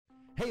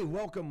Hey,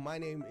 welcome. My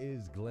name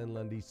is Glenn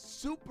Lundy.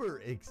 Super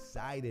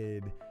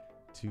excited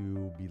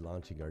to be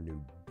launching our new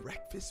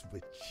Breakfast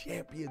with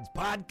Champions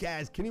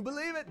podcast. Can you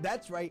believe it?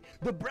 That's right.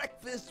 The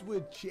Breakfast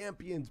with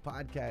Champions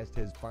podcast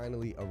has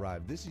finally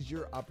arrived. This is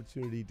your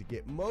opportunity to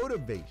get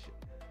motivation,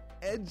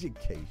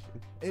 education,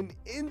 and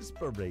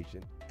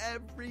inspiration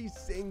every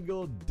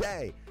single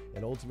day.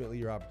 And ultimately,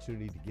 your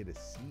opportunity to get a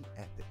seat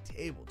at the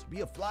table, to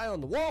be a fly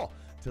on the wall,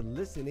 to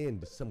listen in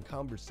to some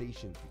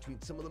conversations between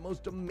some of the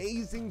most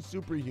amazing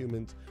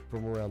superhumans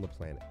from around the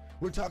planet.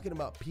 We're talking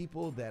about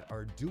people that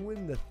are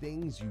doing the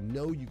things you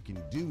know you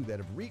can do, that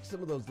have reached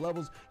some of those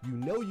levels you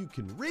know you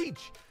can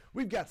reach.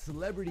 We've got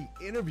celebrity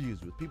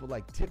interviews with people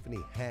like Tiffany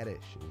Haddish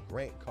and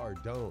Grant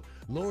Cardone,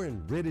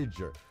 Lauren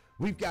Rittiger.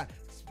 We've got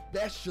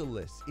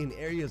specialists in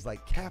areas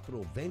like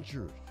capital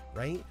ventures,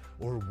 right?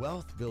 Or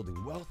wealth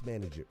building, wealth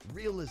management,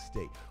 real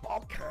estate,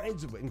 all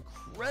kinds of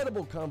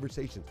incredible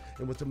conversations.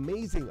 And what's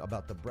amazing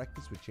about the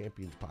Breakfast with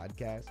Champions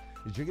podcast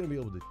is you're going to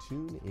be able to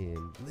tune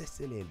in,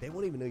 listen in. They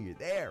won't even know you're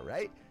there,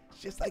 right? It's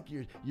just like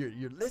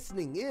you're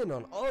listening in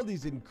on all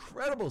these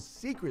incredible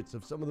secrets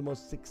of some of the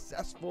most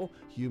successful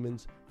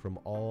humans from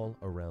all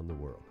around the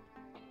world.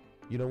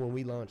 You know, when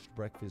we launched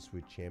Breakfast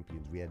with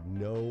Champions, we had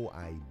no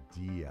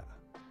idea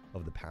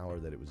of the power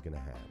that it was going to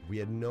have. We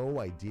had no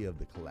idea of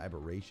the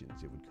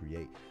collaborations it would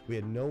create. We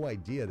had no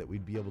idea that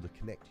we'd be able to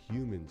connect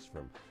humans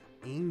from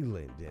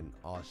England and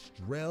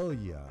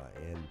Australia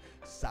and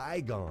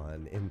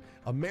Saigon and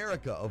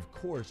America, of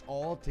course,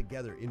 all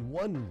together in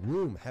one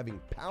room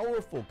having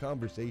powerful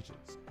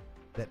conversations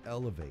that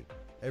elevate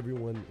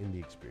everyone in the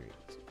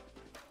experience.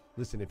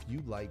 Listen, if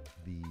you like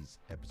these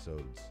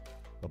episodes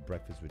of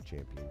Breakfast with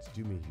Champions,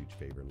 do me a huge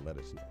favor and let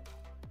us know.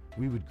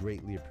 We would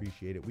greatly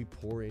appreciate it. We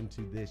pour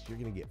into this. You're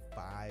going to get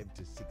 5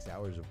 to 6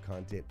 hours of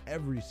content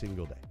every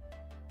single day,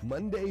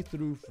 Monday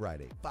through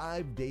Friday,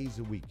 5 days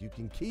a week. You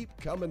can keep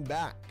coming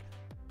back.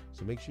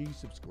 So make sure you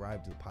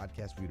subscribe to the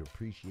podcast. We'd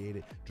appreciate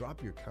it.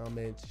 Drop your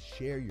comments,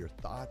 share your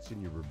thoughts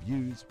and your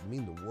reviews. It would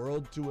mean the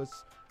world to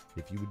us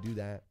if you would do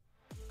that.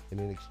 And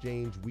in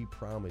exchange, we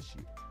promise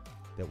you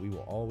that we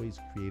will always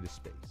create a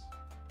space,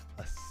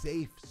 a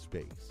safe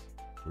space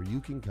where you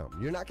can come.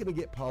 You're not going to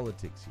get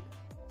politics here.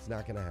 It's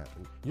not going to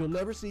happen. You'll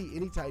never see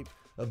any type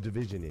of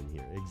division in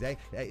here.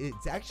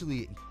 It's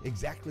actually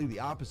exactly the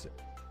opposite.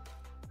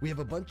 We have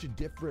a bunch of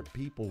different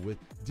people with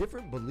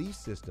different belief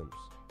systems,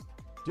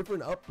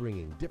 different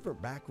upbringing, different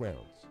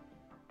backgrounds.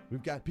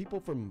 We've got people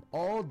from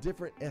all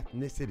different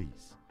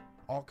ethnicities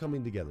all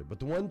coming together. But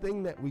the one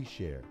thing that we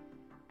share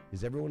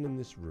is everyone in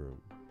this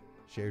room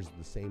shares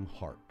the same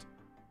heart.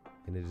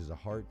 And it is a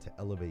heart to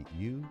elevate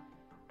you,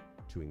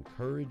 to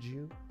encourage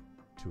you,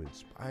 to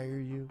inspire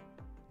you,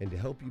 and to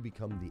help you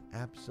become the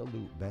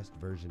absolute best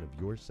version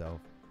of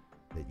yourself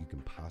that you can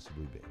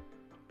possibly be.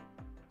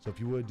 So if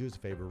you would, do us a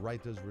favor,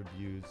 write those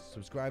reviews,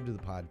 subscribe to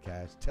the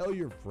podcast, tell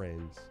your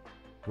friends.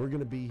 We're going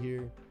to be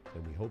here,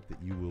 and we hope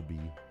that you will be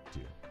too.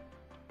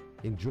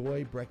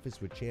 Enjoy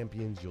Breakfast with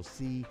Champions. You'll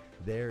see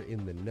there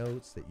in the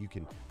notes that you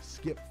can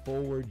skip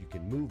forward, you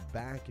can move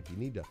back. If you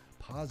need to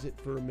pause it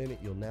for a minute,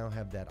 you'll now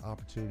have that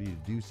opportunity to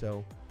do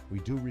so. We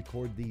do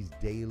record these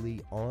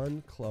daily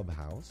on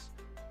Clubhouse.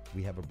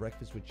 We have a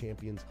Breakfast with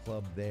Champions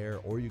club there,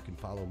 or you can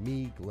follow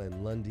me,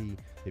 Glenn Lundy,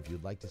 if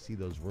you'd like to see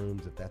those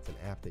rooms. If that's an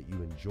app that you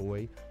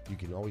enjoy, you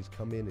can always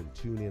come in and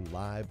tune in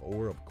live,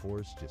 or of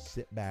course, just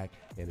sit back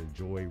and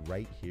enjoy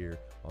right here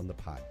on the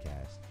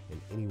podcast and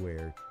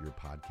anywhere your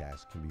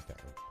podcast can be found.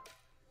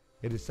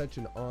 It is such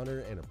an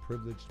honor and a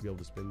privilege to be able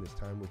to spend this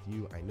time with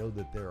you. I know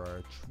that there are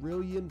a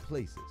trillion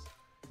places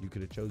you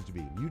could have chose to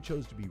be. You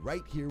chose to be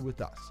right here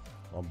with us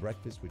on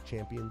Breakfast with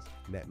Champions,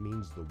 and that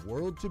means the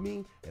world to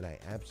me, and I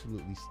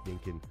absolutely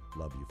stinking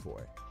love you for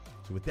it.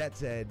 So with that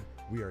said,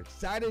 we are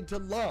excited to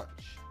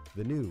launch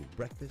the new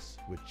Breakfast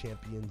with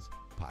Champions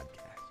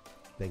podcast.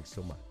 Thanks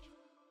so much.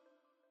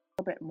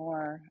 A little bit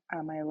more.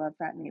 I love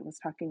that Nate was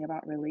talking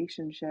about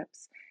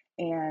relationships,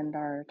 and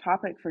our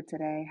topic for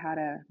today, how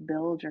to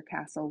build your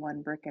castle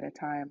one brick at a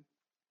time.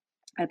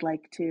 I'd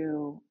like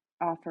to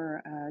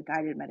offer a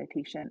guided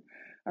meditation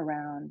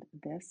around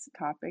this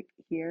topic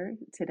here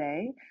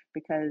today,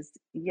 because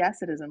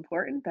yes, it is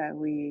important that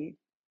we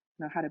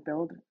know how to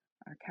build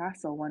our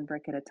castle one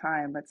brick at a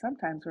time, but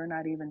sometimes we're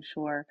not even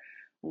sure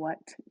what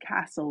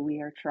castle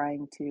we are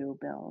trying to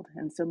build.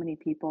 And so many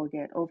people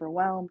get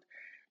overwhelmed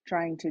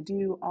trying to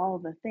do all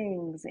the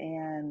things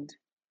and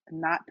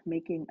not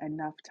making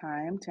enough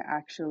time to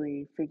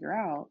actually figure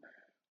out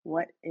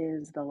what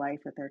is the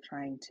life that they're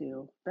trying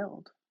to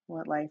build.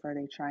 What life are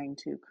they trying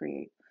to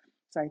create?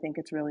 So I think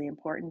it's really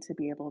important to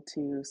be able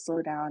to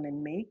slow down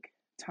and make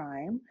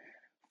time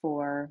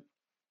for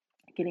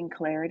getting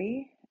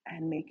clarity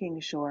and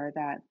making sure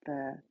that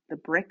the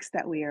bricks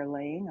that we are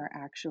laying are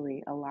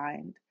actually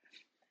aligned.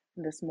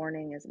 This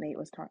morning, as Nate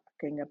was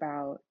talking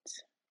about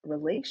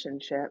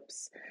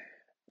relationships,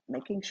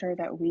 making sure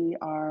that we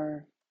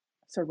are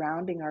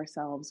surrounding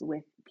ourselves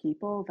with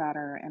people that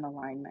are in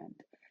alignment.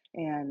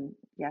 And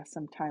yes,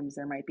 sometimes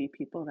there might be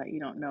people that you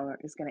don't know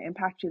is going to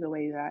impact you the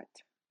way that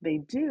they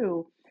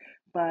do,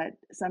 but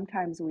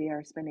sometimes we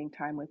are spending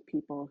time with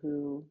people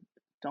who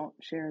don't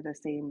share the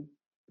same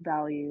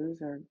values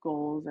or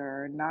goals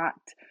or not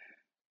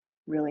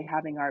really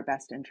having our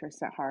best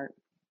interests at heart.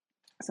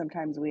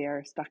 Sometimes we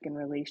are stuck in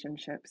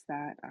relationships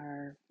that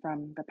are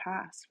from the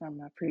past,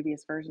 from a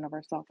previous version of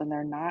ourselves, and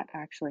they're not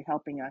actually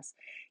helping us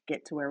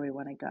get to where we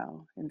want to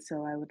go. And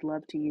so I would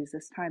love to use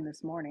this time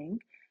this morning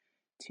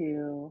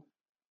to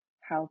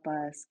help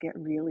us get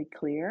really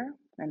clear.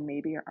 And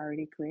maybe you're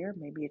already clear,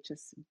 maybe it's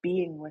just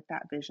being with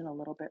that vision a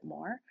little bit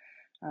more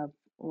of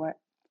what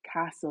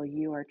castle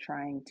you are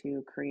trying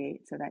to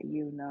create so that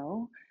you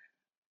know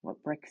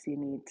what bricks you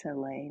need to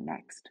lay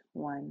next,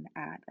 one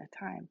at a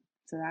time.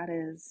 So that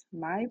is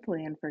my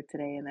plan for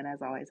today. And then,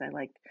 as always, I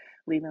like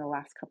leaving the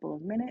last couple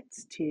of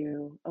minutes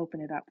to open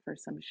it up for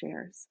some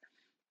shares.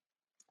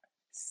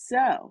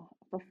 So,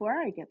 before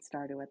I get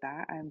started with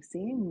that, I'm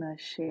seeing the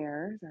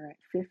shares are at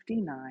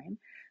 59.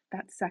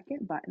 That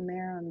second button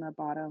there on the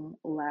bottom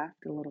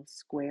left, a little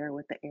square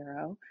with the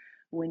arrow,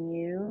 when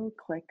you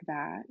click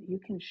that, you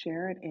can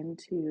share it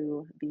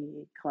into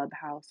the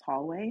clubhouse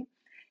hallway.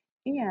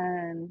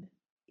 And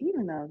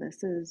even though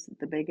this is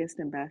the biggest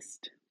and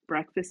best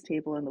breakfast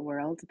table in the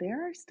world,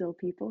 there are still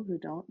people who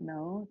don't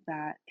know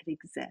that it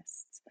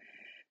exists.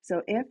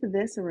 So if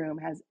this room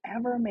has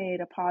ever made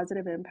a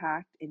positive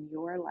impact in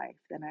your life,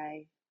 then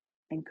I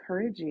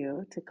encourage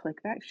you to click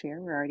that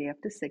share. We're already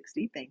up to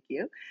 60. Thank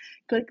you.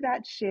 Click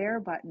that share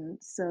button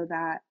so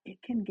that it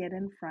can get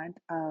in front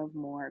of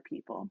more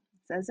people.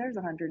 It says there's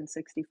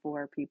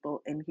 164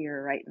 people in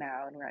here right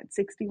now, and we're at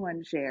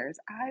 61 shares.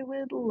 I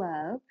would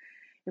love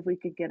if we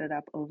could get it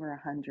up over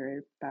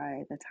 100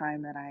 by the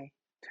time that I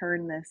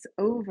turn this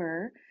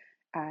over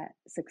at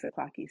 6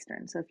 o'clock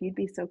Eastern. So if you'd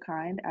be so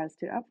kind as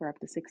to we're up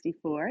to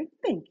 64.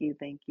 Thank you,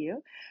 thank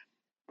you.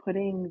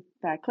 Clicking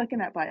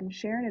that button,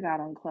 sharing it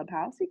out on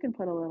Clubhouse. You can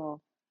put a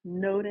little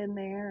note in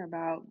there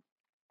about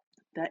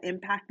the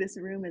impact this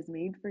room has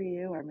made for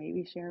you, or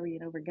maybe share,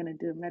 we're going to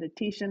do a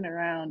meditation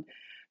around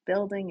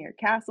building your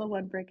castle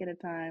one brick at a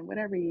time,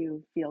 whatever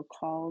you feel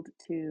called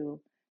to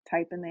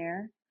type in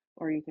there,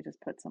 or you could just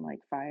put some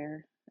like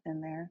fire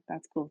in there.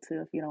 That's cool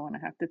too if you don't want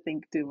to have to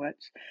think too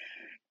much.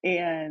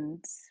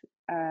 And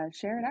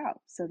share it out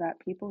so that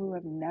people who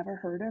have never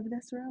heard of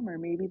this room, or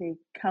maybe they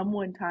come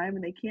one time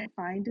and they can't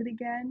find it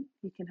again,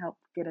 you can help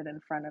get it in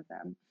front of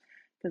them.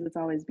 Because it's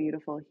always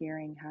beautiful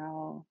hearing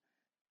how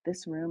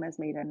this room has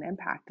made an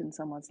impact in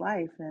someone's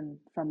life and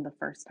from the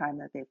first time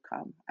that they've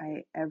come.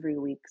 Every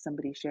week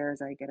somebody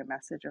shares, I get a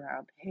message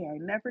around, hey, I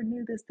never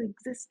knew this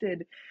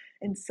existed,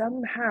 and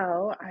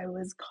somehow I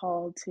was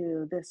called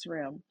to this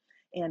room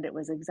and it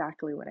was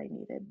exactly what I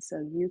needed. So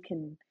you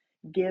can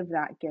give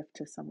that gift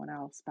to someone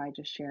else by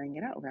just sharing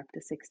it out. We're up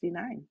to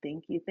 69.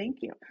 Thank you, thank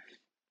you.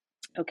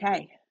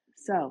 Okay,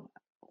 so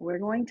we're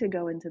going to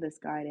go into this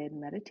guided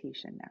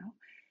meditation now.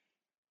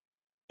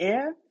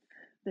 If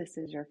this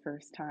is your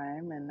first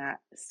time and that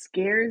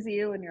scares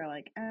you and you're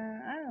like,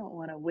 I don't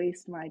want to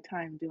waste my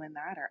time doing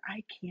that, or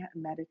I can't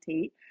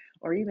meditate,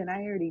 or even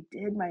I already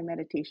did my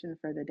meditation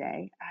for the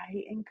day,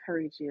 I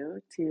encourage you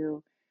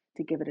to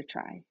give it a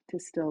try, to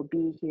still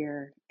be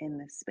here in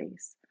this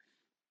space.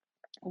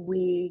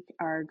 We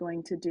are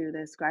going to do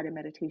this guided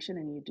meditation,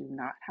 and you do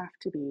not have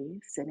to be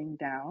sitting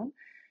down.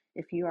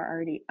 If you are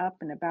already up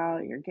and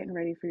about, you're getting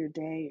ready for your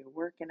day, you're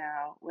working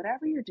out,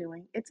 whatever you're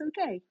doing, it's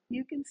okay.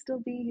 You can still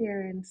be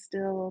here and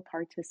still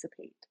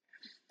participate.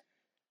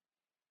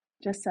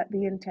 Just set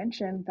the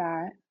intention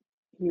that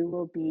you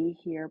will be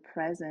here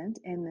present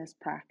in this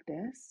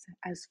practice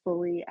as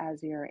fully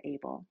as you're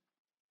able.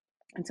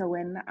 And so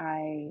when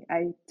I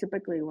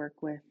typically work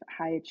with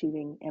high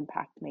achieving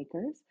impact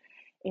makers,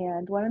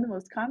 and one of the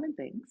most common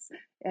things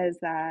is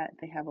that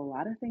they have a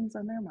lot of things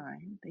on their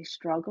mind. They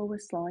struggle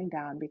with slowing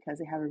down because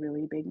they have a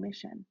really big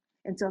mission.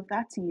 And so if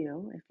that's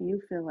you, if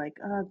you feel like,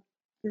 oh,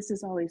 this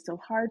is always so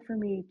hard for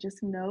me,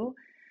 just know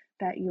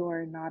that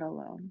you're not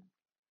alone.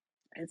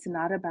 It's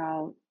not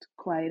about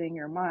quieting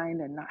your mind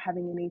and not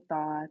having any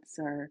thoughts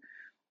or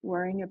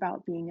worrying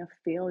about being a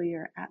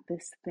failure at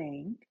this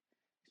thing.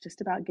 It's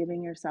just about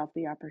giving yourself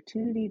the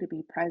opportunity to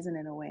be present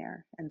and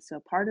aware. And so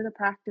part of the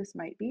practice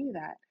might be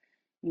that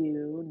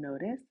you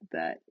notice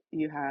that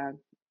you have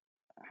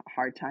a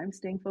hard time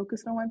staying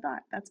focused on one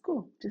thought. That's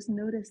cool. Just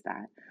notice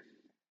that.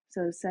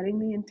 So setting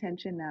the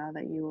intention now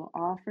that you will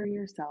offer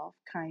yourself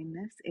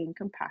kindness and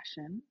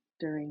compassion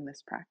during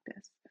this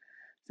practice.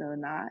 So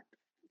not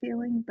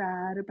feeling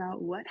bad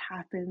about what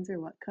happens or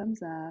what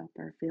comes up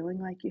or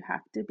feeling like you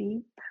have to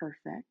be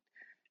perfect,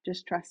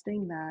 just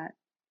trusting that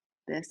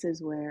this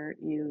is where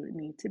you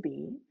need to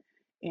be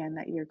and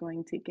that you're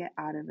going to get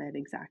out of it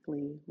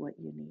exactly what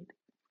you need.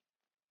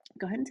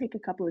 Go ahead and take a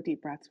couple of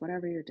deep breaths,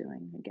 whatever you're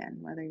doing. Again,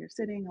 whether you're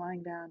sitting,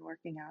 lying down,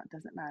 working out,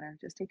 doesn't matter.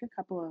 Just take a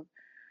couple of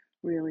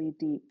really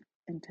deep,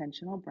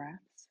 intentional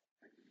breaths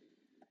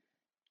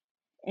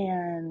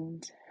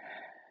and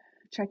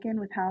check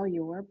in with how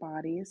your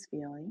body is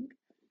feeling.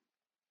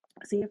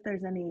 See if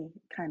there's any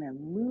kind of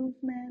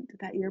movement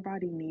that your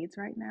body needs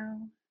right now.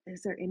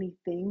 Is there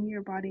anything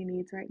your body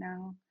needs right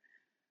now?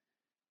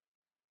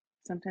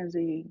 Sometimes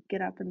we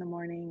get up in the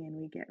morning and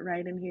we get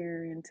right in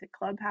here into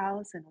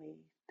Clubhouse and we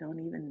don't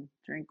even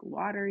drink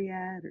water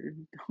yet or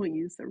don't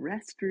use the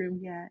restroom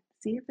yet.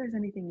 See if there's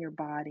anything your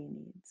body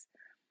needs.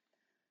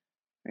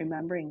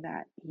 Remembering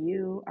that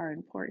you are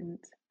important,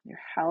 your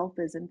health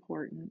is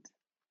important,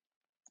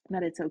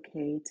 that it's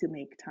okay to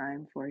make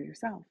time for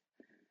yourself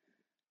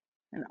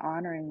and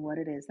honoring what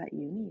it is that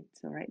you need.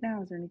 So, right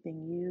now, is there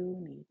anything you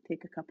need?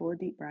 Take a couple of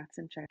deep breaths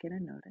and check in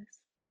and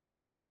notice.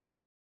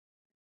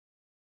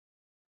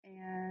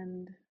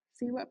 And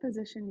see what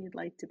position you'd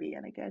like to be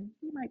in. Again,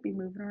 you might be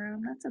moving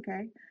around, that's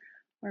okay.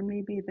 Or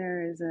maybe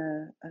there is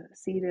a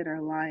seated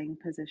or lying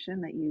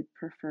position that you'd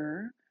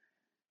prefer,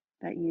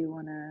 that you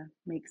want to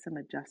make some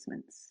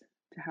adjustments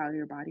to how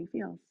your body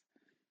feels.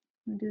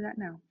 And do that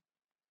now.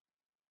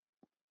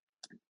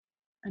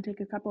 And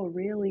take a couple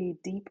really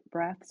deep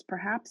breaths,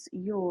 perhaps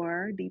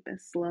your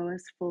deepest,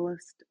 slowest,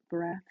 fullest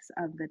breaths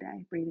of the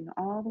day, breathing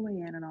all the way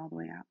in and all the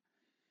way out.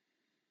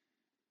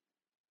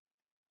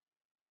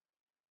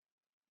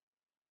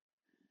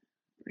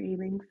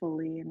 Breathing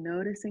fully and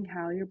noticing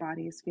how your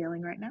body is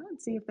feeling right now,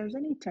 and see if there's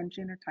any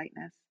tension or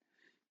tightness.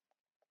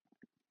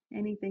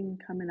 Anything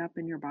coming up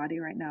in your body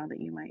right now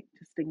that you might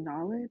just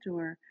acknowledge,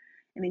 or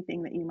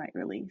anything that you might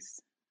release.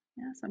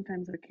 Yeah,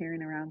 sometimes we're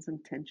carrying around some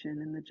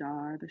tension in the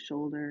jaw or the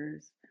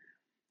shoulders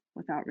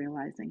without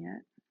realizing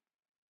it.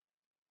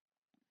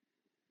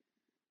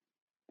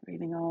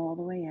 Breathing all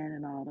the way in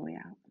and all the way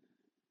out.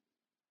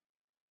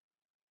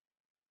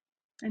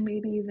 And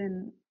maybe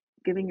even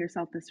giving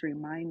yourself this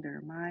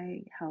reminder: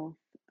 my health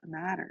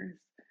matters,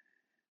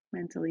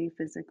 mentally,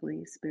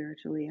 physically,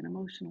 spiritually, and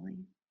emotionally.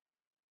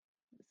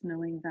 It's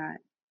knowing that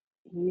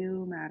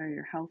you matter,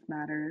 your health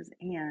matters,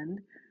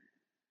 and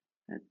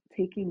that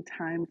taking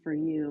time for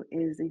you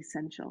is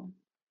essential.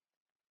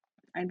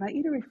 I invite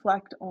you to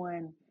reflect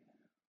on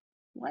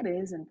what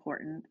is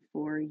important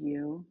for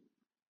you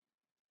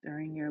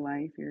during your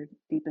life, your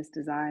deepest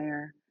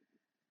desire,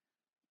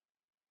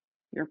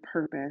 your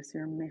purpose,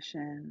 your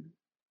mission,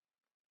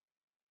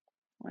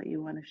 what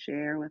you want to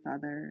share with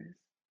others.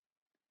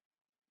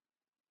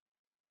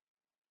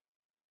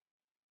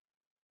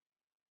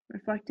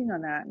 Reflecting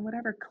on that and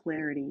whatever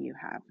clarity you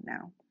have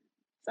now.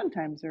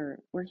 Sometimes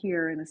we're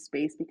here in a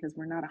space because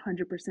we're not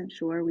 100%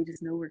 sure. We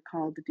just know we're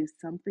called to do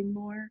something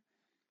more.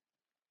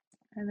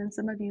 And then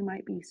some of you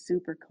might be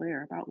super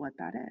clear about what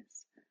that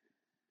is.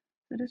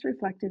 So just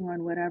reflecting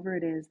on whatever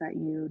it is that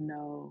you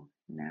know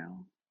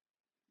now.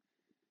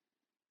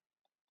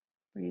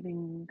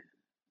 Breathing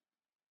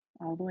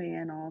all the way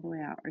in, all the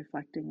way out,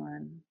 reflecting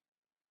on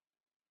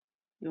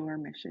your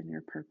mission,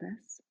 your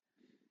purpose.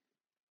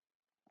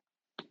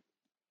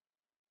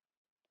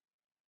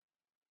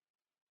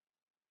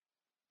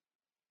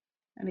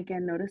 And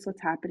again, notice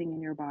what's happening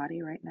in your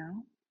body right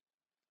now.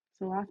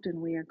 So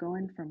often we are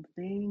going from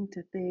thing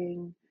to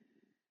thing,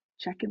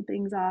 checking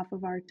things off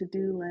of our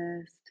to-do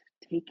list,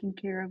 taking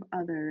care of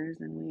others,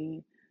 and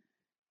we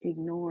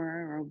ignore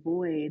or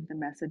avoid the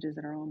messages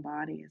that our own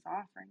body is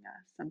offering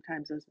us.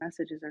 Sometimes those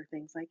messages are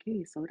things like,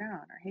 hey, slow down,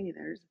 or hey,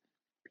 there's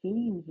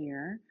pain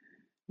here,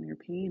 and your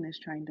pain is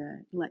trying to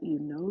let you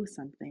know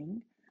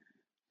something,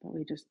 but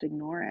we just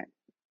ignore it,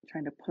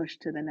 trying to push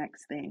to the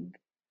next thing.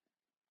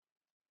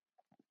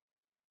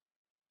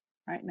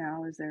 Right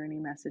now, is there any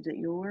message that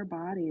your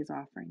body is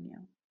offering you?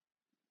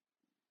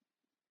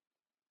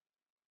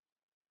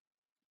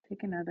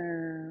 Take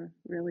another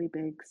really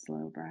big,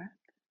 slow breath.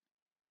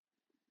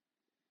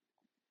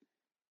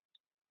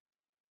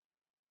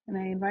 And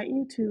I invite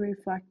you to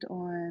reflect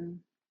on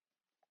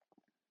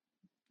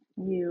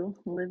you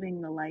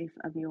living the life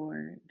of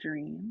your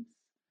dreams,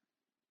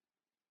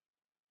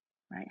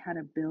 right? How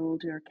to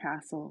build your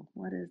castle.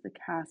 What is the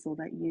castle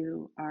that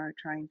you are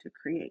trying to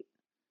create,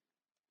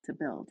 to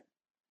build?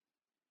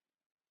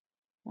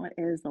 What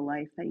is the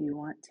life that you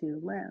want to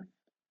live?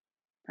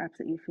 Perhaps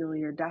that you feel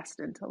you're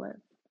destined to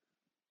live,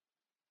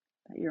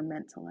 that you're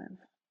meant to live.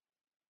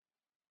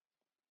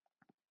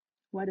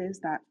 What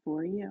is that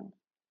for you?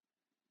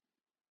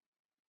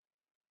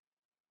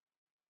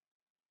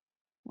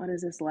 What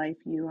is this life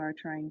you are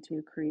trying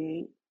to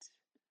create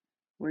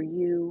where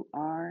you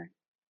are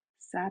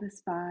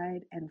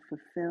satisfied and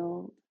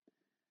fulfilled,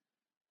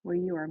 where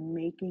you are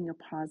making a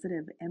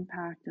positive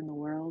impact in the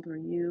world, where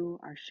you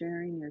are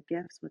sharing your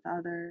gifts with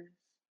others?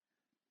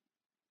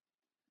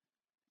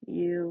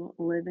 You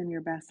live in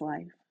your best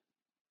life.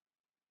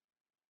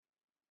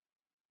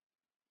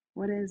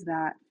 What is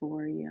that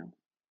for you?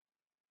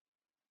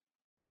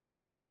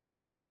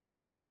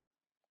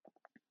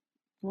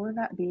 What would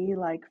that be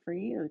like for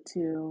you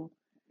to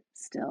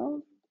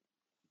still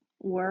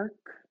work,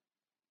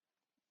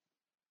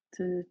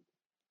 to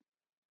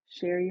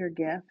share your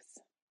gifts?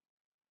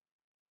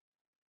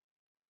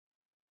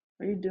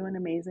 Are you doing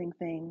amazing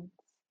things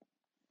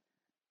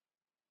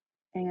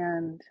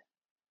and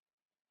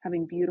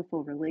having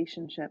beautiful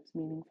relationships,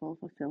 meaningful,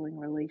 fulfilling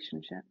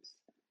relationships,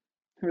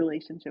 a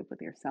relationship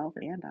with yourself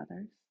and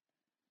others,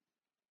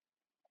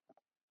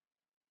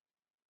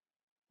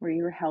 where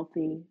you're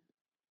healthy,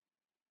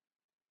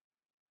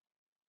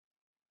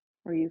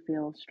 where you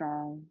feel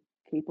strong,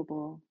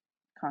 capable,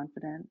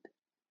 confident,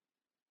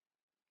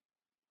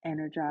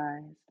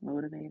 energized,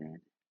 motivated.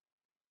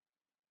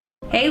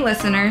 Hey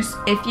listeners,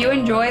 if you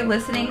enjoy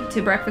listening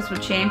to Breakfast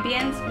with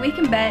Champions, we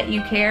can bet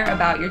you care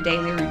about your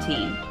daily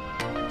routine.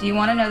 Do you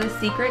want to know the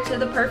secret to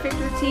the perfect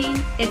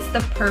routine? It's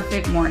the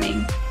perfect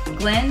morning.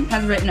 Glenn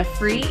has written a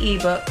free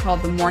ebook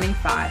called The Morning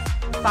 5,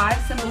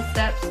 5 simple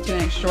steps to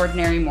an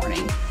extraordinary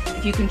morning.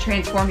 If you can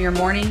transform your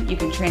morning, you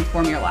can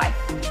transform your life.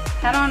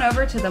 Head on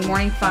over to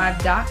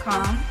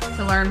themorning5.com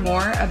to learn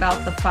more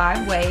about the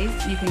 5 ways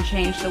you can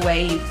change the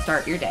way you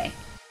start your day.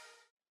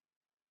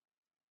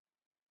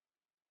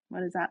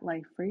 What is that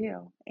like for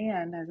you?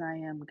 And as I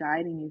am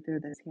guiding you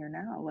through this here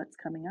now, what's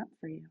coming up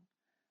for you?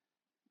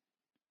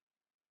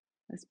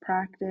 This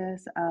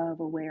practice of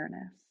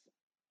awareness,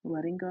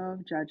 letting go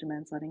of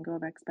judgments, letting go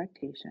of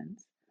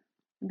expectations,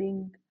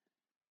 being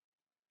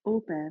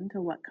open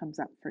to what comes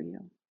up for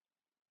you.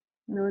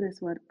 Notice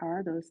what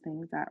are those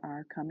things that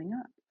are coming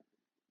up.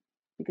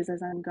 Because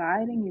as I'm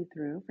guiding you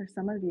through, for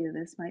some of you,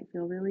 this might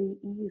feel really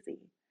easy,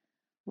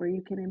 where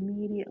you can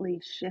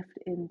immediately shift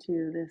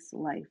into this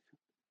life,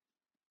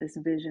 this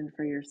vision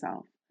for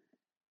yourself.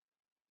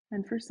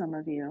 And for some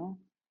of you,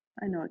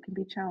 I know it can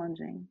be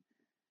challenging.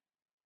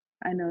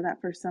 I know that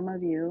for some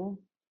of you,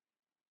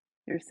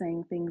 you're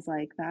saying things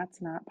like,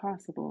 that's not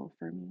possible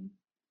for me.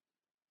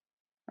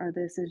 Or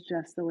this is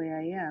just the way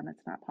I am.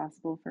 It's not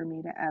possible for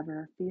me to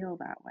ever feel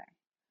that way.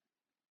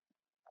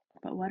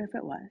 But what if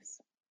it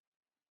was?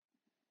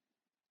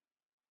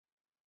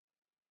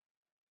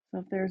 So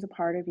if there's a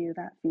part of you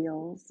that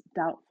feels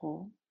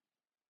doubtful,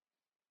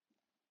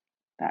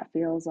 that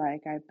feels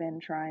like I've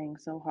been trying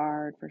so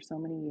hard for so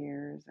many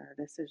years, or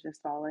this is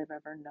just all I've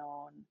ever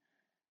known,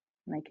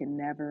 and I can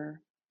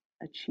never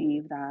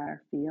achieve that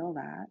or feel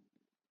that,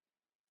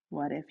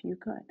 what if you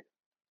could?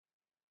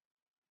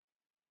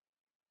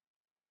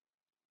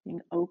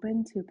 Being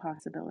open to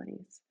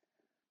possibilities,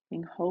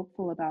 being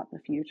hopeful about the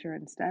future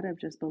instead of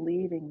just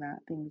believing that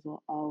things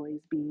will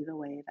always be the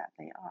way that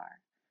they are.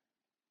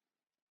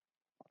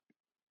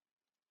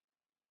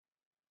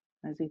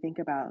 As we think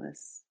about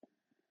this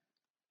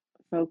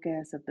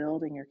focus of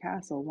building your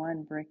castle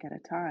one brick at a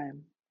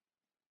time,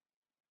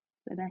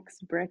 the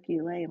next brick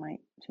you lay might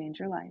change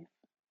your life.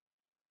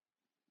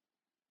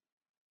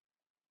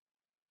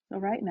 So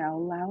right now,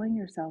 allowing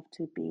yourself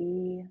to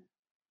be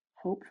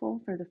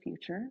hopeful for the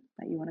future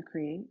that you want to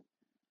create,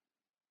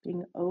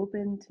 being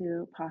open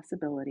to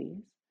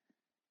possibilities,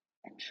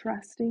 and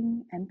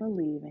trusting and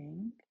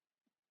believing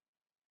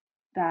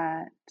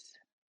that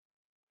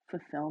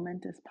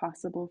fulfillment is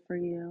possible for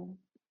you,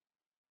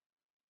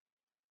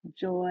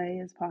 joy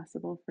is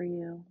possible for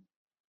you,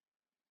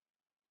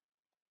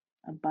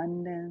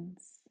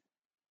 abundance,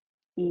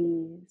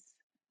 ease,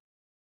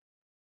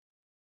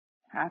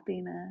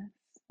 happiness,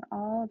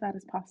 all of that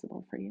is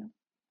possible for you.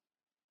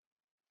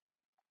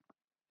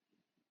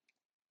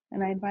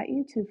 And I invite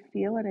you to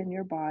feel it in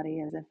your body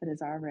as if it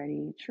is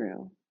already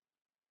true.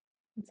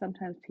 And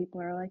sometimes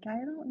people are like,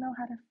 I don't know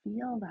how to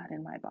feel that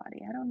in my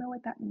body. I don't know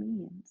what that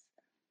means.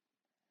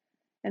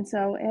 And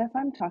so if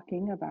I'm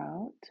talking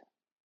about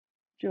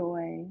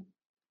joy,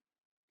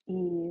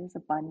 ease,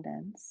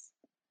 abundance,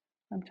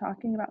 I'm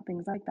talking about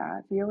things like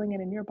that, feeling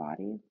it in your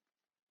body.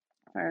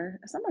 For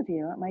some of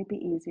you, it might be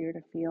easier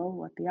to feel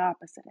what the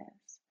opposite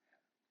is.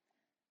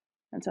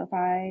 And so if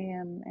I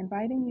am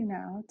inviting you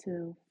now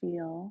to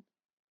feel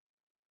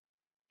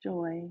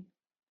joy,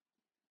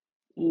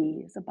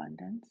 ease,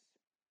 abundance,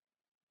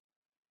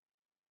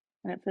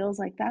 and it feels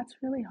like that's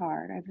really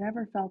hard. I've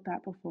never felt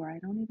that before. I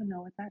don't even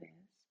know what that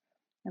is.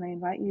 And I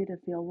invite you to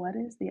feel, what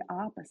is the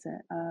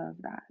opposite of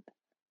that?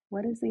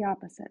 What is the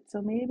opposite?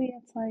 So maybe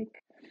it's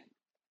like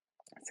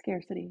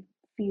scarcity,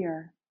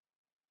 fear,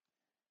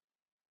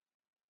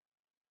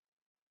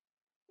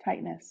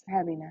 tightness,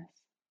 heaviness.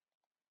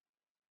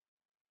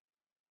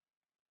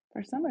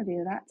 For some of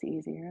you, that's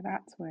easier.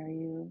 That's where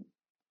you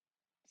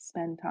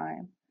spend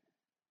time.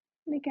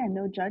 And again,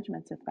 no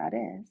judgments if that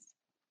is.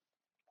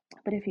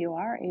 But if you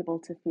are able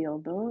to feel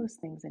those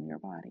things in your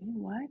body,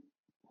 what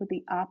would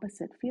the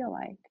opposite feel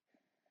like?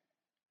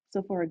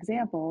 So, for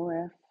example,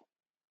 if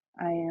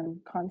I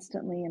am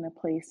constantly in a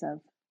place of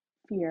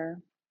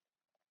fear,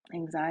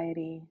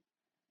 anxiety,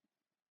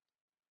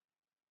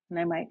 and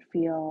I might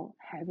feel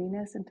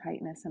heaviness and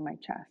tightness in my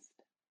chest.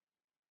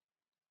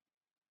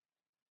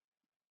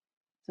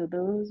 So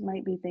those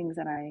might be things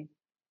that I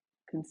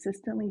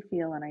consistently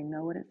feel and I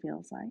know what it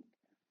feels like.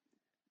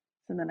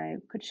 So then I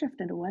could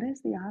shift into, what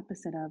is the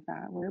opposite of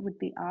that? What would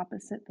the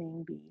opposite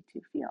thing be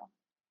to feel?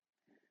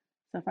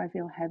 So if I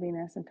feel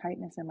heaviness and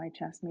tightness in my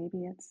chest,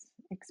 maybe it's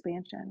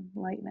expansion,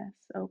 lightness,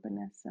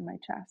 openness in my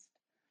chest.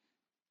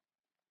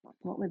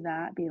 What would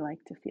that be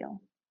like to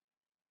feel?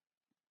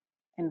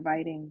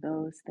 Inviting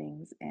those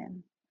things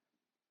in.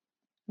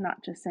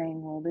 Not just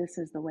saying, well, this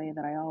is the way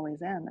that I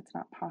always am. It's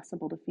not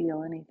possible to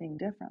feel anything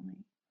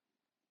differently.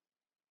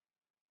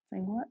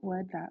 Saying, what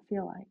would that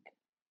feel like?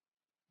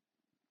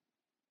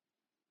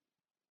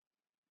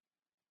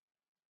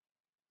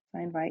 So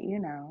I invite you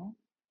now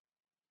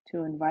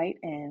to invite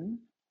in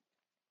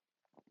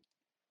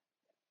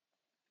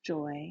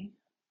joy,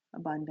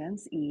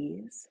 abundance,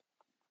 ease.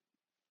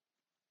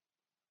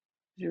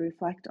 As you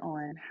reflect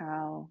on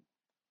how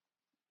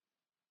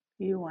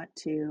you want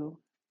to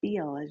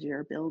feel as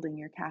you're building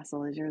your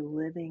castle, as you're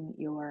living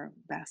your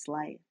best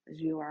life,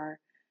 as you are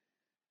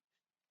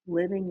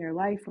living your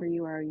life where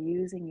you are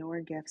using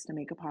your gifts to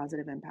make a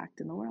positive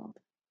impact in the world.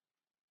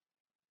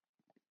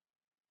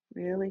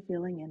 Really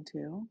feeling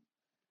into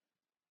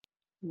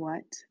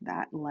what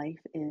that life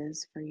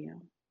is for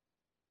you.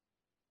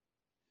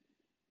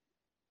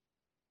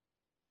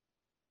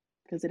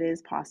 Because it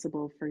is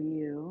possible for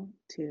you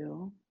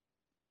to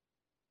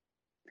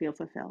feel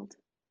fulfilled,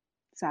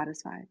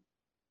 satisfied.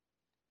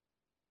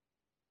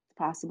 It's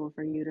possible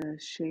for you to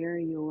share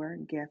your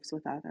gifts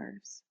with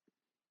others,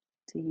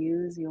 to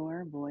use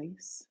your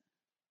voice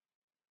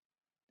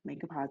to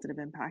make a positive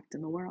impact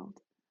in the world.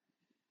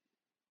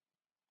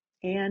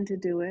 And to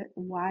do it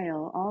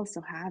while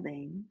also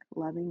having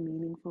loving,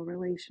 meaningful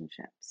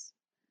relationships.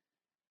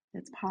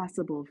 It's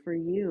possible for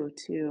you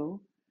to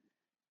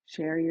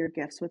share your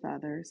gifts with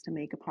others to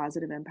make a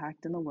positive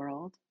impact in the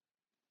world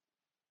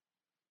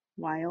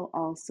while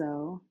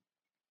also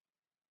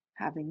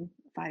having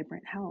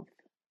vibrant health,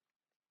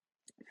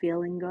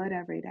 feeling good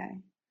every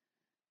day,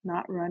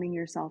 not running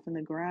yourself in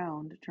the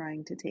ground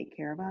trying to take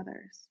care of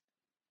others.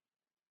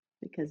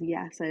 Because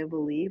yes, I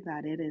believe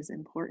that it is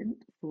important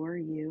for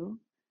you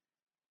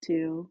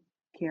to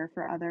care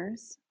for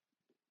others,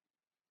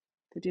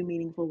 to do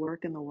meaningful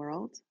work in the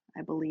world.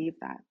 I believe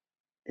that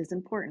is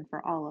important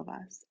for all of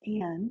us.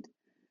 And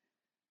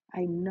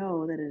I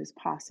know that it is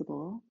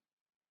possible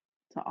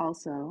to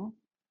also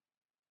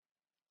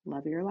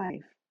love your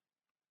life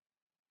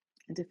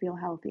and to feel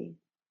healthy,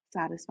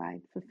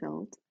 satisfied,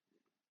 fulfilled,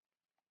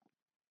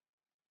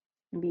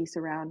 and be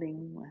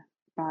surrounding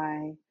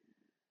by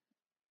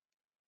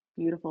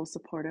beautiful,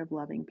 supportive,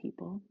 loving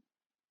people.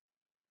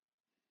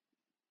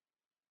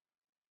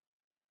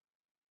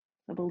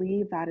 I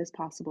believe that is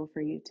possible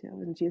for you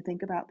too. And you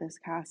think about this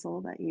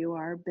castle that you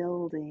are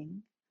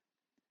building,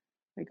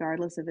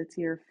 regardless if it's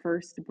your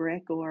first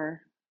brick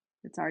or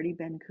it's already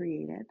been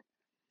created.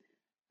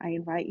 I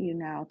invite you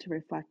now to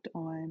reflect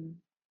on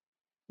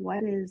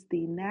what is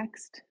the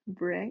next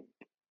brick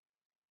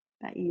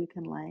that you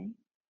can lay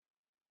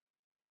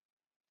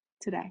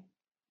today.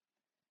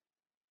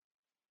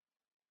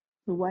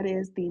 What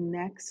is the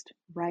next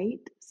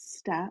right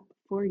step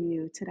for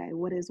you today?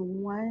 What is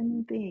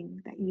one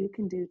thing that you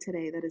can do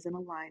today that is in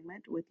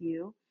alignment with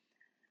you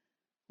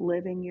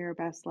living your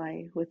best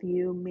life, with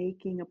you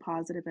making a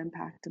positive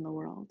impact in the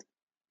world?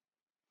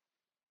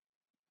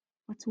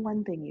 What's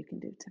one thing you can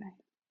do today?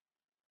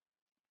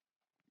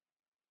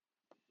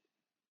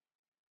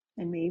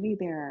 And maybe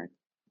there are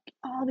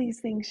all these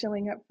things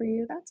showing up for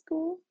you. That's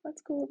cool.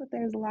 That's cool that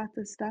there's lots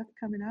of stuff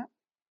coming up.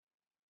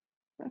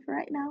 But for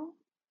right now,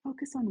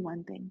 focus on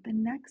one thing, the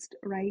next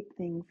right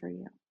thing for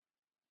you.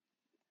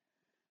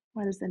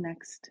 What is the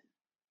next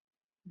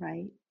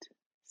right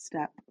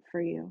step for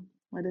you?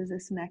 What is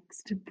this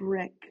next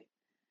brick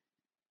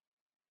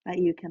that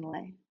you can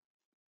lay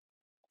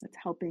that's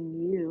helping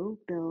you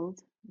build,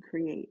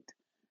 create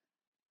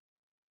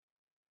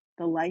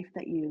the life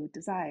that you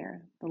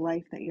desire, the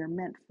life that you're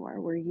meant for,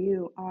 where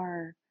you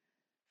are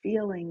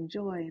feeling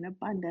joy and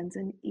abundance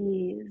and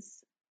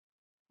ease,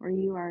 where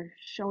you are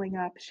showing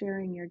up,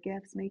 sharing your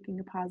gifts, making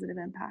a positive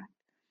impact,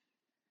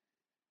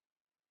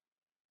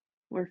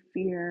 where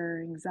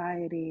fear,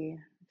 anxiety,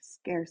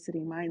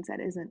 scarcity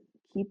mindset isn't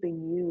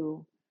keeping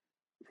you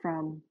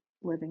from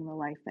living the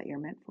life that you're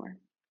meant for.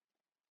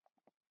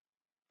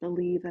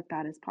 Believe that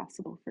that is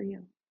possible for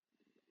you.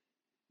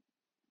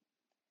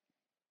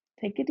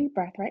 Take a deep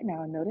breath right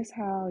now and notice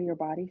how your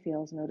body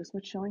feels. Notice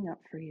what's showing up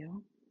for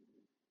you.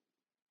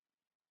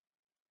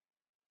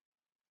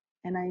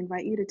 And I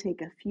invite you to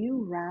take a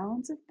few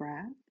rounds of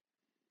breath,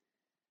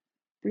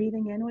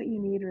 breathing in what you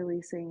need,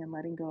 releasing and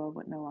letting go of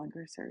what no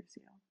longer serves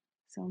you.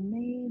 So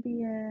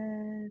maybe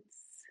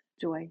it's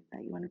joy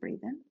that you want to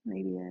breathe in.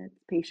 Maybe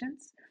it's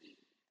patience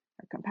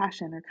or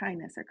compassion or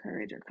kindness or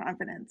courage or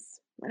confidence,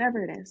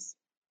 whatever it is.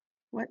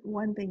 What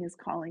one thing is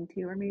calling to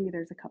you, or maybe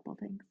there's a couple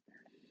things.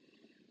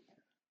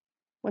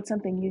 What's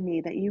something you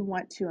need that you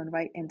want to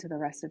invite into the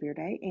rest of your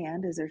day?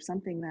 And is there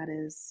something that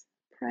is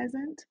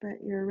present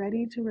but you're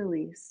ready to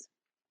release?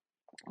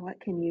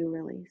 What can you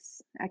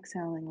release?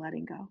 Exhaling,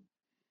 letting go.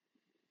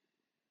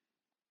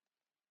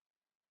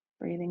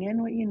 Breathing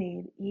in what you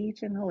need,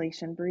 each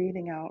inhalation,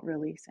 breathing out,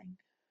 releasing.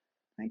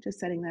 Right? Just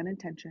setting that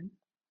intention.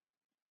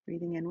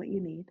 Breathing in what you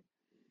need.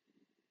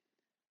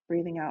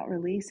 Breathing out,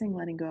 releasing,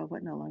 letting go of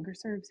what no longer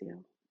serves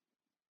you.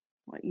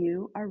 What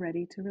you are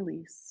ready to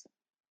release.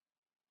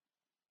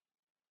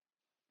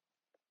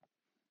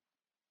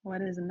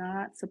 What is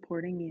not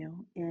supporting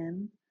you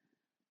in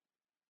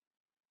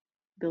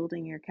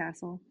building your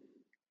castle?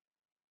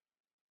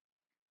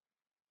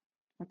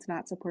 What's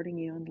not supporting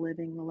you in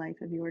living the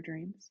life of your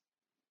dreams?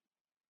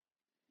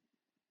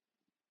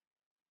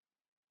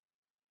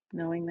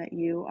 Knowing that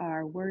you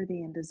are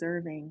worthy and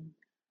deserving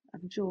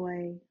of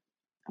joy,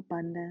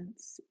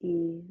 abundance,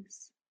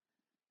 ease,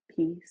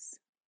 peace.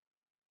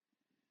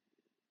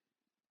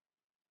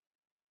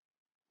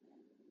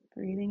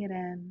 Breathing it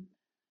in,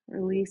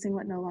 releasing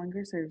what no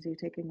longer serves you,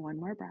 taking one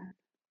more breath.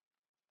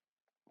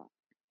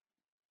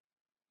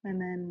 And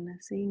then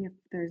seeing if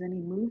there's any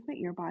movement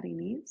your body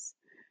needs,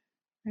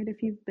 right?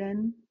 If you've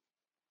been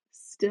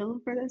still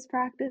for this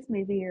practice,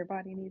 maybe your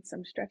body needs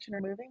some stretching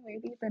or moving.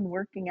 Maybe you've been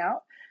working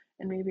out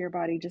and maybe your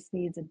body just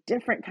needs a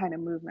different kind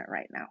of movement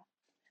right now.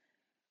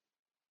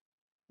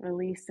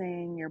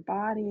 Releasing your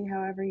body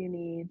however you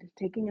need,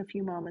 taking a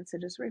few moments to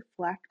just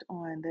reflect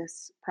on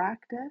this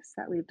practice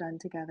that we've done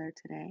together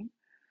today.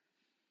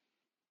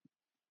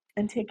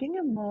 And taking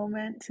a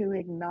moment to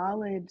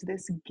acknowledge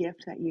this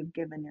gift that you've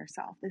given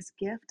yourself, this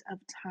gift of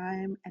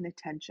time and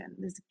attention,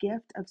 this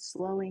gift of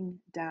slowing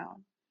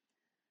down,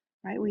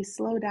 right? We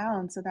slow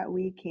down so that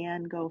we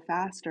can go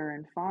faster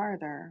and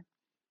farther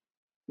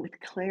with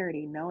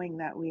clarity, knowing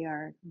that we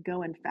are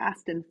going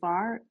fast and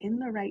far in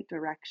the right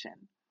direction.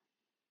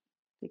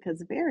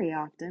 Because very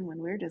often when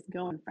we're just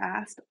going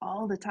fast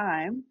all the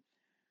time,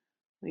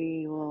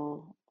 we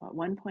will at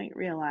one point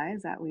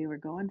realize that we were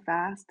going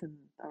fast in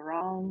the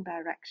wrong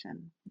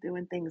direction,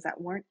 doing things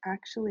that weren't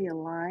actually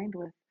aligned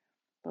with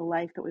the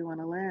life that we want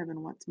to live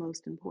and what's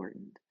most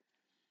important.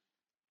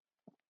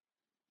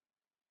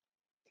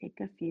 Take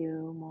a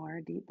few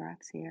more deep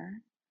breaths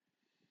here.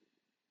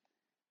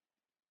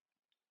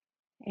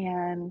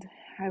 And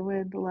I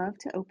would love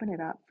to open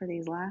it up for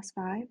these last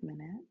 5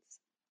 minutes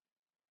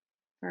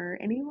for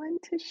anyone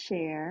to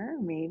share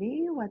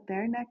maybe what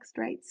their next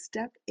right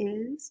step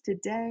is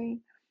today,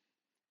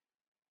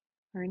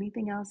 or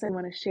anything else they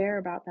want to share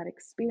about that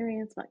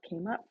experience, what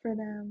came up for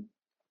them.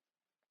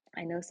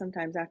 I know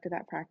sometimes after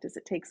that practice,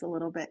 it takes a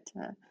little bit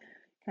to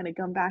kind of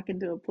come back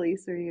into a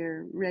place where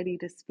you're ready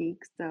to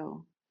speak.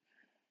 So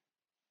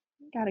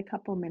got a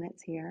couple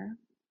minutes here.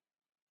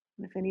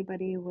 If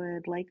anybody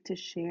would like to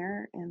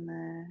share in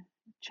the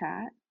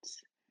chat,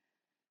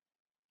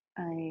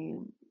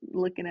 I'm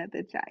looking at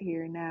the chat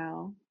here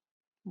now.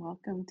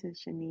 Welcome to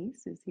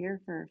Shanice, who's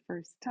here for her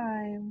first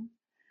time.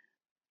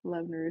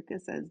 Love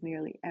Naruka says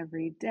nearly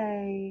every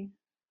day.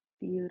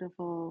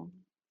 Beautiful.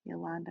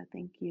 Yolanda,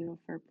 thank you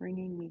for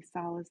bringing me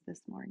solace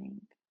this morning.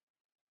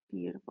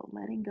 Beautiful.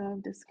 Letting go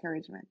of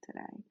discouragement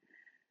today.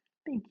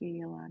 Thank you,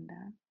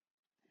 Yolanda.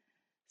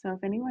 So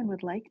if anyone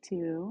would like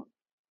to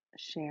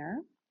share,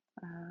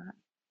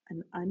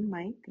 an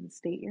unmic and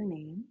state your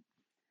name,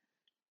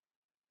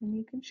 and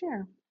you can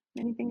share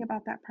anything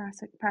about that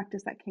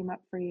practice that came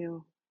up for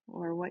you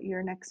or what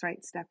your next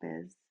right step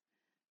is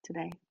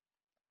today.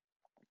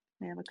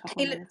 We have a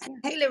couple minutes here.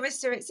 Hey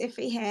Larissa, it's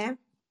Iffy here.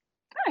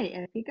 Hi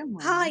Iffy, good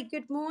morning. Hi,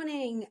 good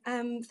morning.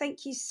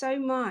 Thank you so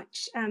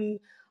much.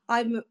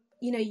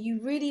 You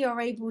really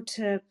are able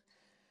to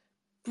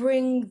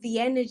bring the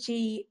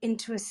energy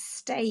into a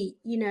state,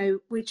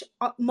 which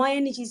my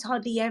energy is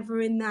hardly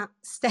ever in that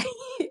state,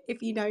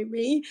 if you know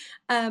me.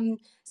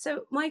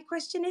 So my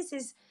question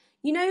is,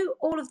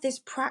 all of this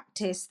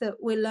practice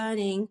that we're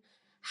learning,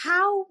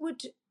 how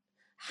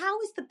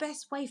is the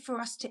best way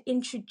for us to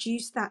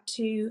introduce that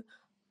to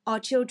our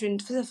children?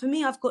 For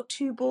me, I've got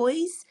 2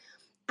 boys,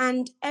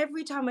 and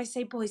every time I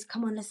say, boys,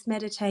 come on, let's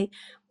meditate,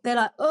 they're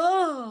like,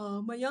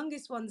 oh, my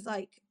youngest one's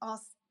like,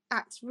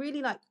 acts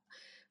really like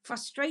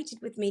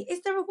frustrated with me.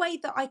 Is there a way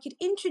that I could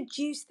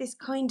introduce this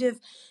kind of,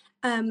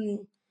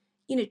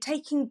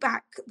 taking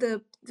back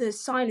the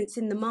silence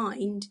in the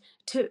mind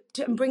to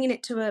and bringing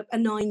it to a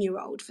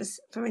 9-year-old,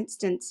 for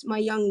instance, my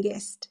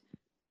youngest?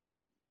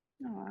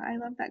 Oh, I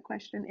love that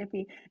question,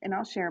 Iffy. And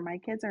I'll share, my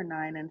kids are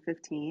 9 and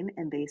 15,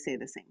 and they say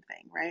the same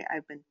thing, right?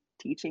 I've been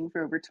teaching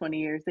for over 20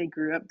 years. They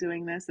grew up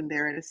doing this, and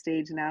they're at a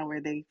stage now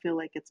where they feel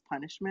like it's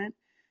punishment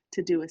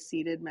to do a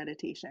seated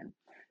meditation.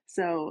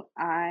 So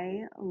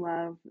I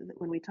love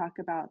when we talk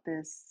about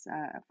this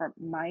for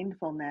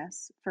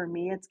mindfulness. For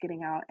me, it's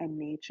getting out in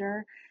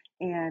nature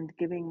and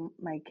giving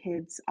my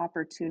kids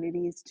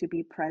opportunities to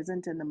be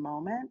present in the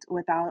moment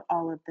without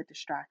all of the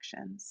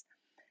distractions.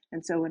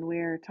 And so when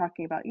we're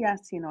talking about,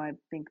 yes, I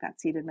think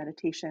that seated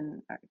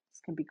meditation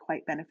can be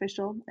quite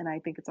beneficial. And I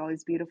think it's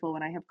always beautiful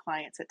when I have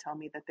clients that tell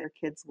me that their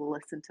kids will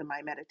listen to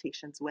my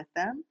meditations with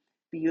them.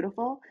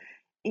 Beautiful.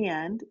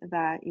 And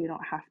that you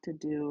don't have to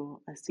do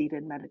a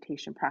seated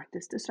meditation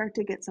practice to start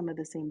to get some of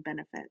the same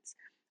benefits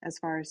as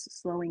far as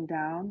slowing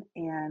down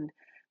and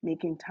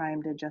making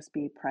time to just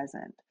be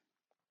present.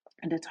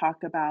 And to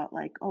talk about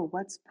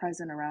what's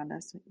present around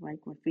us. Like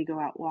if we go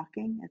out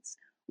walking, it's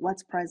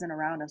what's present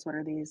around us. What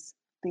are these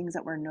things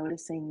that we're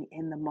noticing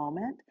in the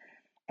moment,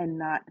 and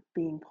not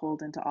being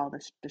pulled into all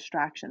the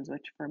distractions,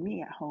 which for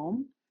me at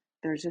home,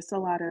 there's just a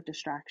lot of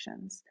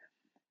distractions.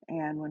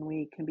 And when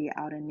we can be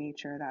out in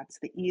nature, that's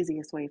the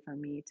easiest way for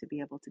me to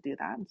be able to do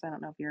that. And so I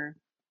don't know if your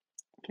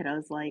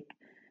kiddos like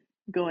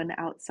going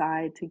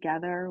outside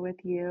together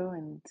with you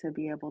and to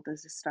be able to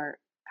just start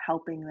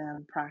helping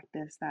them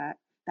practice that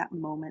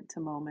moment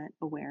to moment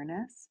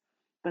awareness.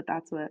 But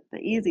that's what the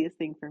easiest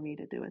thing for me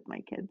to do with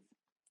my kids.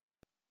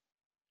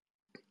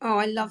 Oh,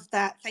 I love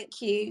that.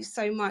 Thank you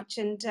so much.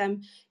 And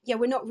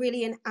we're not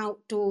really an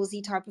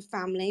outdoorsy type of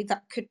family.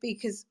 That could be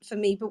because for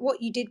me, but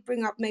what you did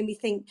bring up made me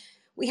think,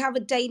 we have a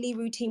daily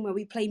routine where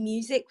we play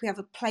music, we have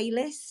a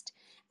playlist,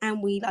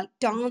 and we like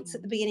dance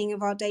at the beginning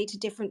of our day to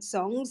different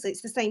songs.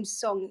 It's the same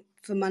song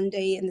for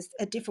Monday and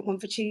a different one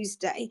for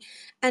Tuesday.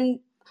 And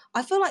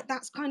I feel like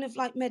that's kind of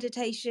like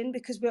meditation,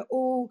 because we're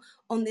all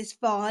on this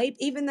vibe,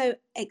 even though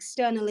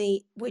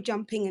externally we're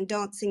jumping and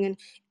dancing and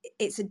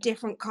it's a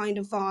different kind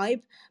of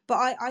vibe.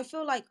 But I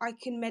feel like I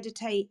can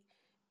meditate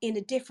in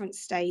a different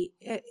state.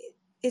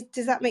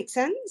 Does that make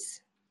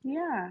sense?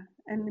 Yeah,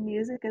 and the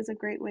music is a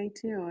great way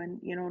too. And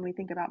you know, when we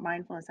think about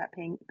mindfulness, that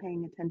paying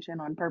attention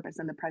on purpose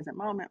in the present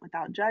moment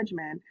without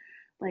judgment,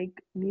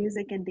 like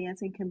music and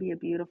dancing can be a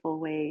beautiful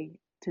way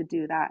to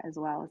do that as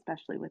well,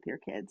 especially with your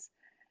kids.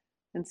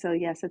 And so,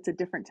 yes, it's a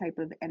different type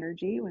of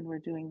energy when we're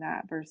doing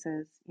that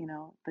versus, you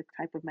know, the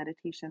type of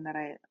meditation that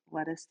I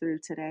led us through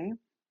today,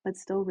 but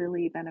still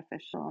really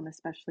beneficial, and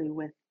especially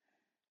with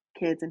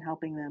kids and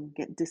helping them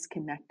get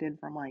disconnected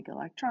from like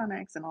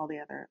electronics and all the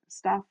other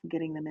stuff,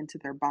 getting them into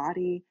their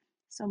body.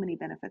 So many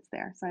benefits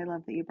there. So I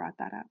love that you brought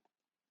that up.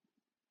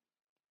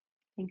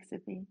 Thanks,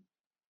 Iffy.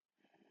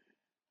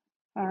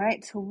 All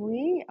right, so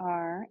we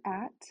are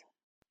at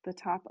the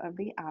top of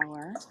the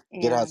hour.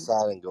 Get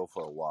outside and go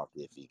for a walk,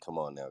 Iffy. Come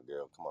on now,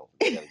 girl. Come on.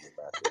 You gotta get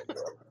back there,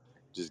 girl.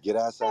 Just get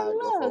outside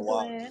and go for a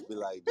walk. Glenn. Just be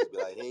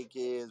like, hey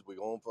kids, we're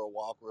going for a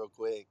walk real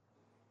quick.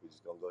 We're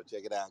just gonna go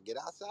check it out. Get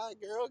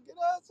outside, girl. Get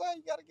outside.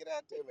 You gotta get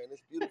out there, man.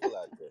 It's beautiful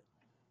out there.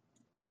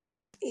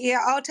 Yeah,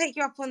 I'll take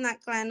you up on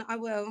that, Glenn. I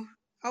will.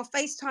 I'll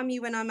FaceTime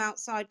you when I'm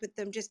outside with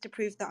them just to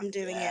prove that I'm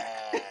doing it.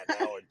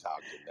 Now we're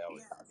talking.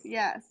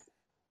 Yes.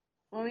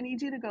 Well, we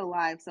need you to go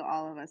live so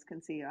all of us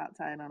can see you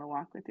outside on a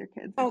walk with your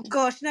kids. Oh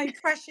gosh, no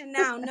pressure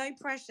now. No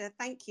pressure.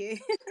 Thank you.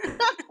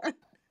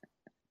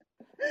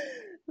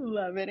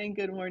 Love it. And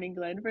good morning,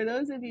 Glenn. For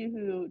those of you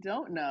who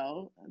don't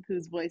know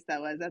whose voice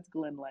that was, that's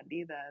Glenn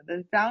Lundy,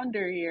 the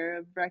founder here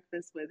of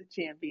Breakfast with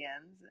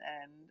Champions,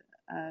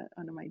 and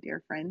one of my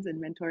dear friends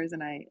and mentors.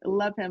 And I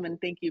love him. And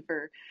thank you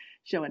for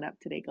showing up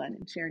today, Glenn,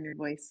 and sharing your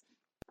voice.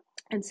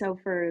 And so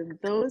for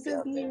those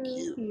of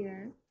you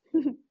here,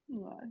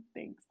 oh,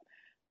 thanks.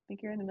 I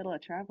think you're in the middle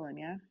of traveling,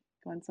 yeah?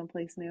 Going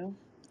someplace new?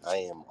 I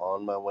am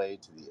on my way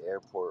to the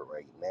airport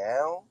right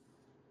now.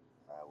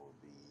 I will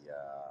be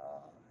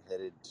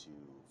headed to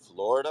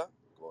Florida,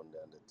 going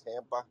down to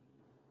Tampa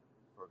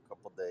for a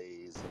couple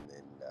days, and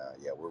then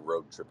we're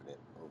road tripping it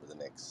over the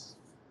next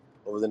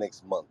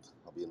month.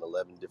 I'll be in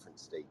 11 different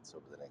states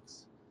over the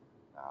next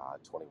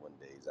 21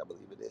 days, I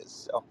believe it is.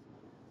 So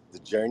the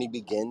journey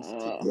begins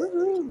today,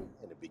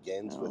 and it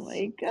begins with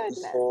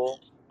peaceful,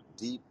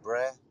 deep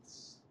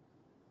breaths,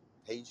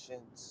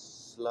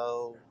 patience,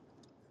 slow.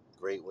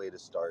 Great way to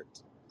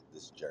start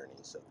this journey.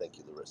 So thank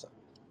you, Larissa.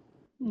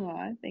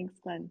 Aw, thanks,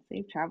 Glenn.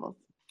 Safe travels.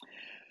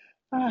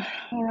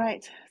 All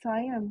right. So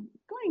I am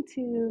going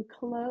to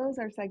close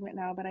our segment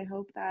now, but I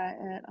hope that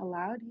it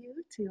allowed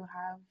you to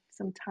have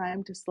some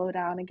time to slow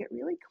down and get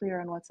really clear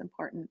on what's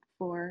important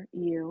for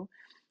you.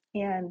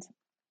 And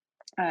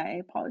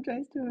I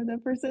apologize to the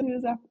person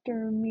who's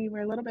after me.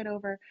 We're a little bit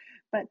over,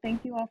 but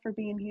thank you all for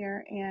being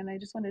here. And I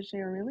just wanted to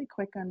share really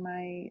quick on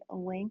my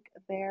link.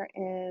 There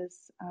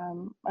is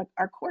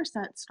our course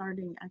that's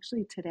starting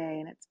actually today,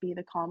 and it's Be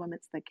the Calm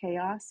Amidst the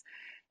Chaos.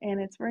 And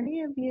it's for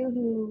any of you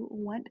who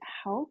want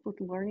help with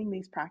learning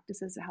these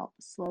practices to help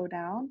slow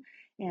down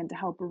and to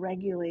help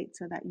regulate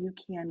so that you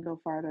can go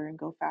farther and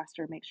go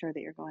faster, make sure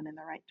that you're going in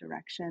the right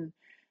direction.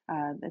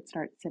 That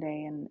starts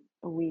today, and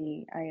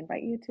I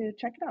invite you to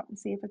check it out and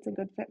see if it's a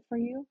good fit for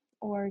you,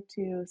 or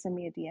to send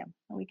me a DM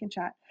and we can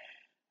chat.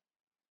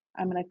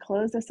 I'm going to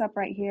close this up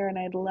right here, and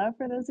I'd love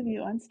for those of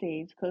you on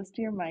stage close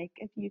to your mic,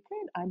 if you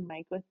could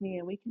unmic with me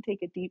and we can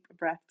take a deep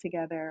breath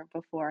together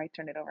before I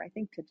turn it over, I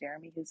think, to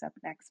Jeremy, who's up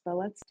next. But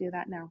let's do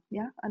that now.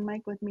 Yeah,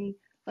 unmic with me.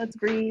 Let's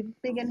breathe.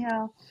 Big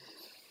inhale.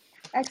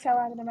 Exhale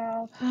out of the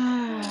mouth.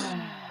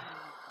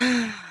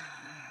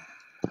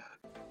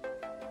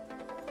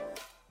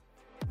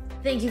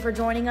 Thank you for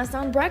joining us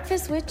on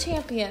Breakfast with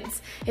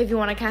Champions. If you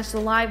want to catch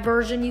the live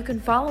version, you can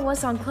follow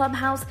us on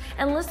Clubhouse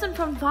and listen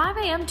from 5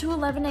 a.m. to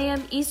 11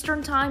 a.m.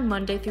 Eastern Time,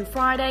 Monday through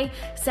Friday,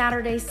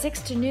 Saturdays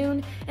 6 to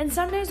noon, and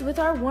Sundays with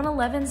our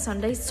 1:11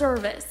 Sunday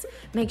service.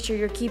 Make sure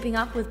you're keeping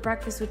up with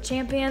Breakfast with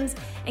Champions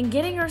and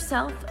getting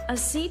yourself a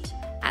seat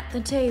at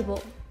the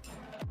table.